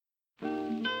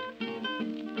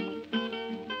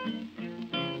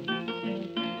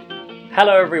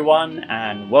Hello everyone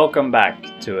and welcome back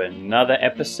to another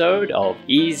episode of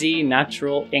Easy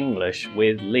Natural English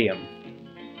with Liam.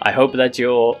 I hope that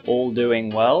you're all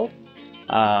doing well.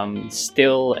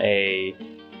 Still a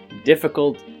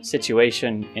difficult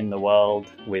situation in the world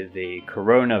with the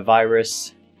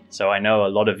coronavirus. So I know a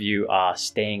lot of you are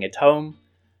staying at home,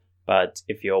 but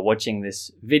if you're watching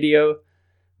this video,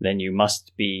 then you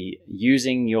must be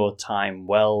using your time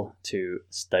well to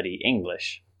study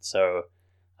English. So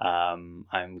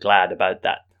I'm glad about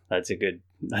that. That's good.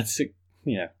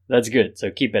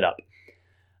 So keep it up.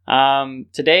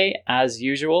 Today, as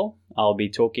usual, I'll be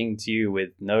talking to you with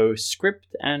no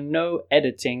script and no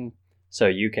editing, so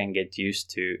you can get used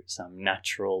to some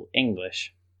natural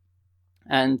English.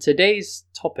 And today's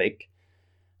topic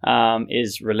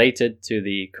is related to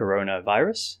the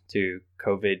coronavirus, to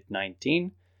COVID-19.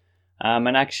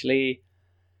 And actually,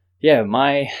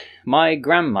 my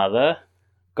grandmother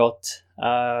got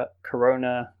the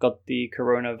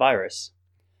coronavirus.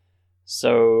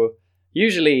 So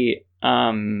usually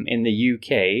in the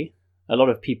UK, a lot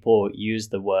of people use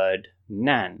the word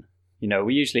nan.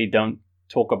 We usually don't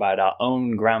talk about our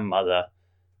own grandmother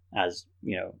as,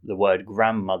 the word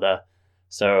grandmother.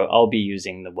 So I'll be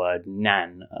using the word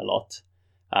nan a lot.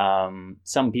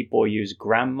 Some people use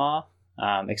grandma,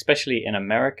 especially in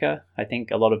America. I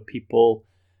think a lot of people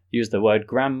use the word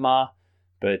grandma.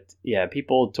 But yeah,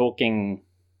 people talking,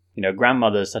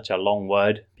 grandmother is such a long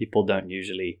word. People don't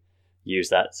usually use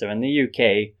that. So in the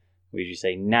UK, we usually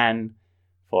say nan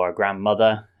for our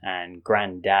grandmother and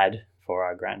granddad for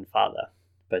our grandfather.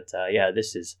 But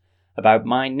this is about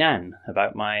my nan,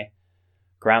 about my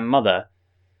grandmother.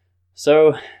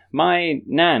 So my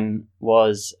nan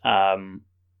was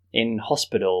in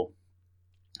hospital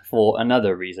for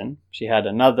another reason. She had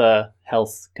another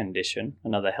health condition,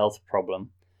 another health problem.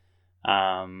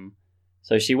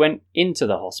 So she went into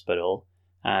the hospital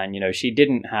and, she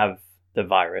didn't have the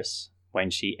virus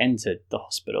when she entered the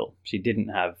hospital. She didn't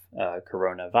have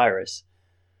coronavirus.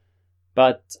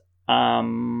 But,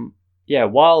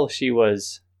 while she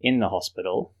was in the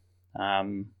hospital,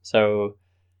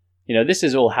 this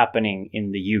is all happening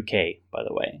in the UK, by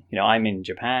the way. I'm in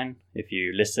Japan. If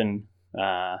you listen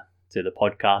to the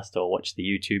podcast or watch the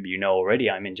YouTube, already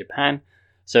I'm in Japan.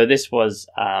 So this was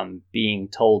being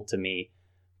told to me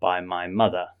by my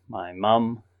mother. My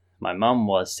mum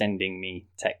was sending me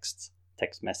text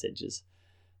messages.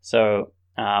 So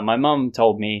my mum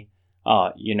told me,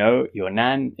 your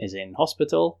nan is in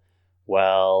hospital.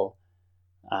 Well,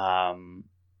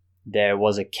 there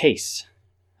was a case.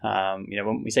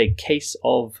 When we say case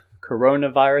of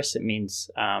coronavirus, it means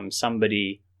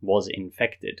somebody was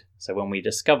infected. So when we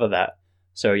discover that,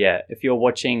 if you're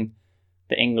watching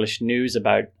the English news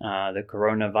about the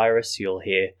coronavirus, you'll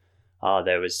hear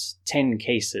there was 10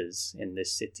 cases in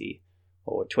this city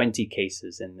or 20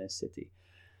 cases in this city.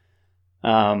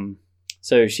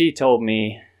 So she told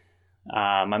me,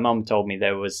 my mum told me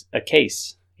there was a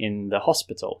case in the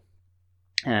hospital,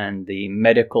 and the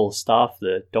medical staff,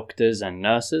 the doctors and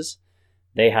nurses,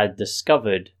 they had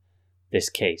discovered this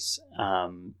case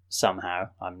somehow.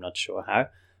 I'm not sure how,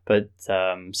 but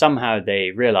somehow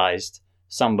they realized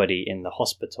somebody in the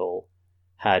hospital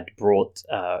had brought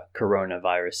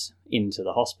coronavirus into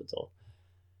the hospital.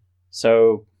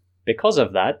 So because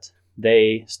of that,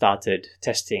 they started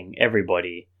testing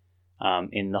everybody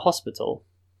in the hospital.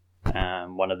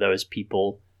 One of those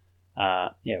people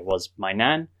was my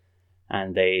nan,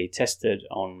 and they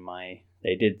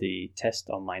did the test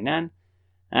on my nan,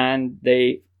 and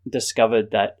they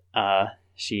discovered that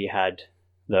she had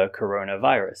the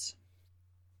coronavirus.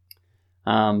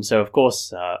 So of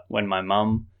course, when my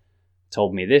mum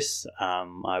told me this,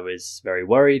 I was very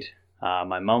worried.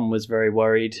 My mum was very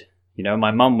worried.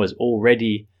 My mum was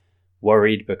already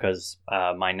worried because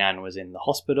my nan was in the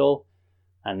hospital,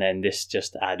 and then this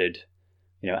just added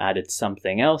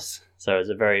something else. So it was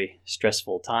a very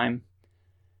stressful time.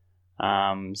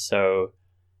 My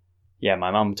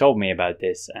mum told me about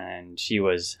this, and she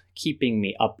was keeping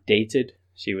me updated.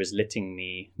 She was letting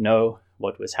me know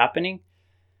what was happening.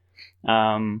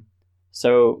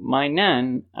 So my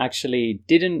nan actually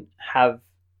didn't have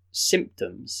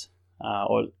symptoms,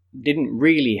 or didn't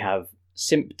really have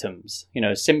symptoms.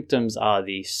 Symptoms are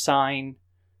the sign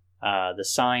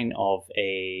of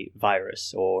a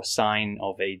virus or sign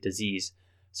of a disease.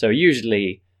 So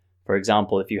usually, for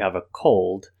example, if you have a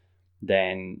cold,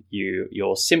 then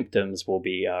your symptoms will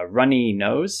be a runny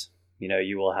nose.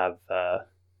 You will have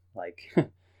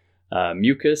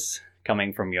mucus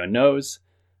coming from your nose.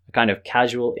 A kind of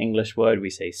casual English word, we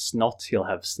say snot. You'll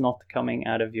have snot coming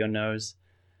out of your nose.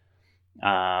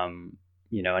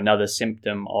 another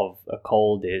symptom of a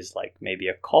cold is like maybe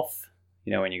a cough.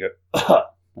 When you go,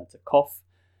 that's a cough.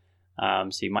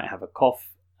 So you might have a cough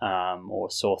or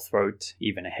a sore throat,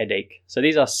 even a headache. So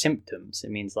these are symptoms.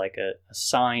 It means like a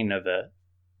sign of a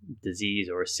disease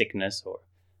or a sickness or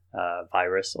a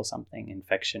virus or something,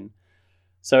 infection.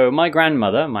 So my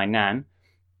grandmother, my nan,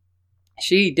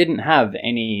 she didn't have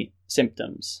any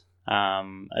symptoms.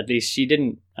 At least she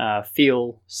didn't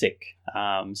feel sick.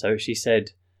 So she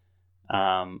said,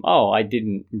 I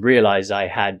didn't realize I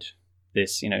had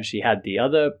this. She had the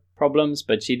other problems,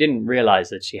 but she didn't realize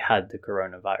that she had the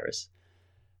coronavirus.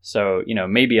 So,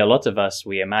 maybe a lot of us,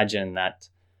 we imagine that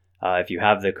if you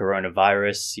have the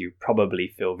coronavirus, you probably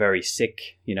feel very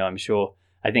sick.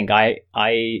 I think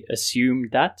I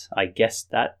assumed that. I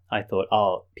guessed that. I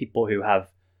thought, people who have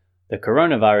the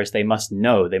coronavirus, they must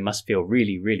feel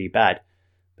really, really bad.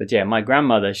 But yeah, my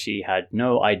grandmother, she had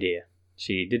no idea.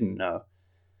 She didn't know.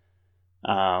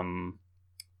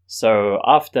 So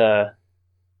after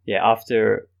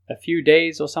a few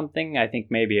days or something, I think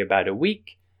maybe about a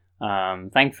week,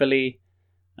 thankfully,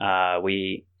 I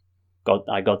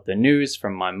got the news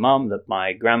from my mom that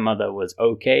my grandmother was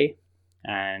okay,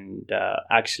 and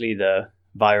actually the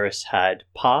virus had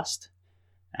passed,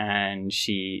 and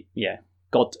she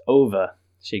got over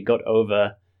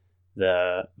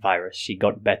the virus. She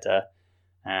got better,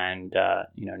 and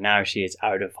now she is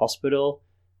out of hospital,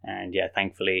 and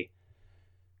thankfully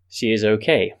she is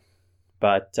okay.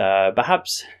 But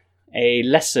perhaps a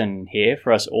lesson here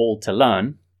for us all to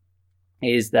learn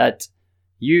is that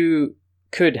you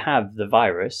could have the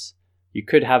virus, you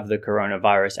could have the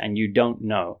coronavirus, and you don't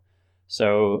know.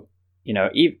 So,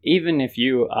 even if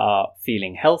you are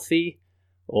feeling healthy,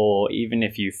 or even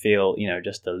if you feel,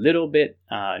 just a little bit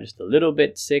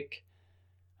sick,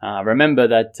 remember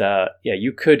that,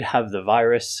 you could have the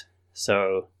virus.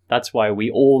 So that's why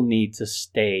we all need to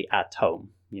stay at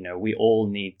home. We all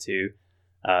need to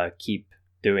keep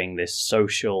doing this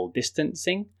social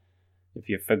distancing. If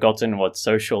you've forgotten what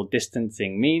social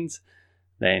distancing means,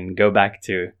 then go back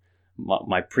to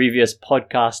my previous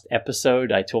podcast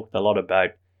episode. I talked a lot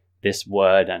about this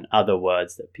word and other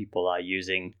words that people are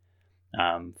using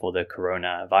for the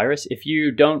coronavirus. If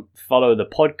you don't follow the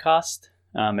podcast,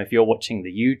 if you're watching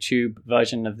the YouTube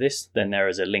version of this, then there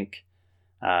is a link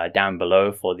down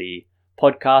below for the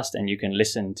podcast, and you can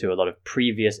listen to a lot of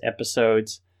previous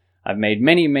episodes. I've made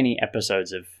many, many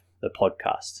episodes of the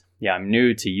podcast. I'm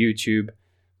new to YouTube,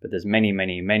 but there's many,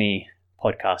 many, many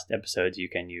podcast episodes you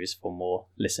can use for more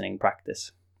listening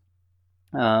practice.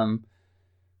 My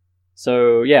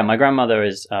grandmother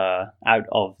is out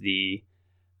of the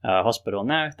hospital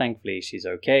now. Thankfully, she's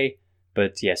okay.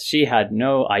 But yes, she had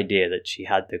no idea that she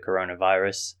had the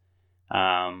coronavirus.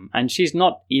 And she's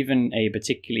not even a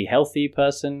particularly healthy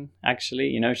person,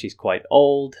 actually. She's quite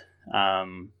old.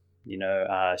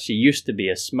 She used to be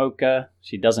a smoker.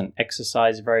 She doesn't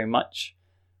exercise very much.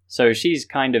 So she's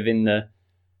kind of in the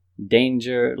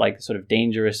danger group,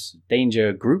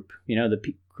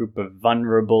 the group of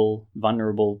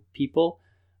vulnerable people.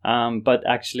 But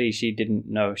actually she didn't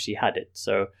know she had it.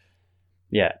 So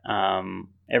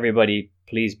everybody,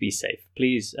 please be safe.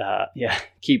 Please,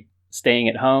 keep staying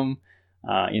at home.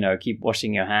 Keep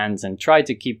washing your hands and try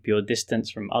to keep your distance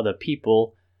from other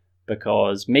people,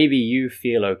 because maybe you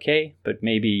feel okay, but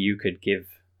maybe you could give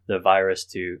the virus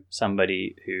to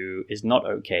somebody who is not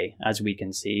okay. As we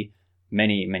can see,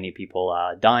 many, many people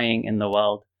are dying in the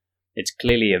world. It's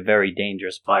clearly a very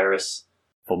dangerous virus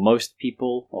for most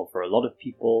people, or for a lot of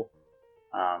people.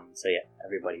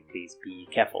 Everybody please be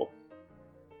careful.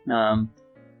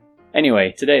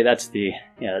 Anyway, today that's the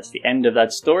end of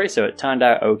that story. So it turned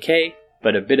out okay,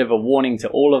 but a bit of a warning to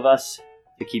all of us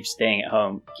to keep staying at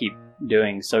home, keep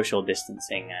doing social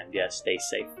distancing, and stay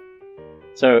safe.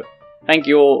 So thank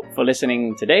you all for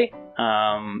listening today.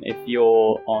 If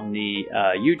you're on the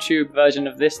YouTube version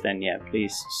of this, then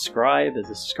please subscribe. There's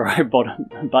a subscribe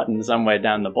button somewhere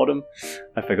down the bottom.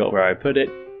 I forgot where I put it.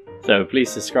 So please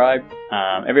subscribe.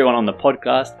 Everyone on the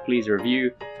podcast, please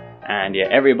review. And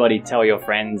everybody tell your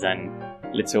friends, and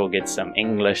let's all get some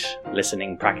English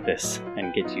listening practice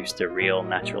and get used to real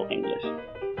natural English.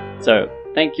 So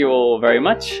thank you all very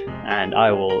much, and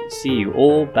I will see you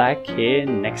all back here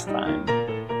next time.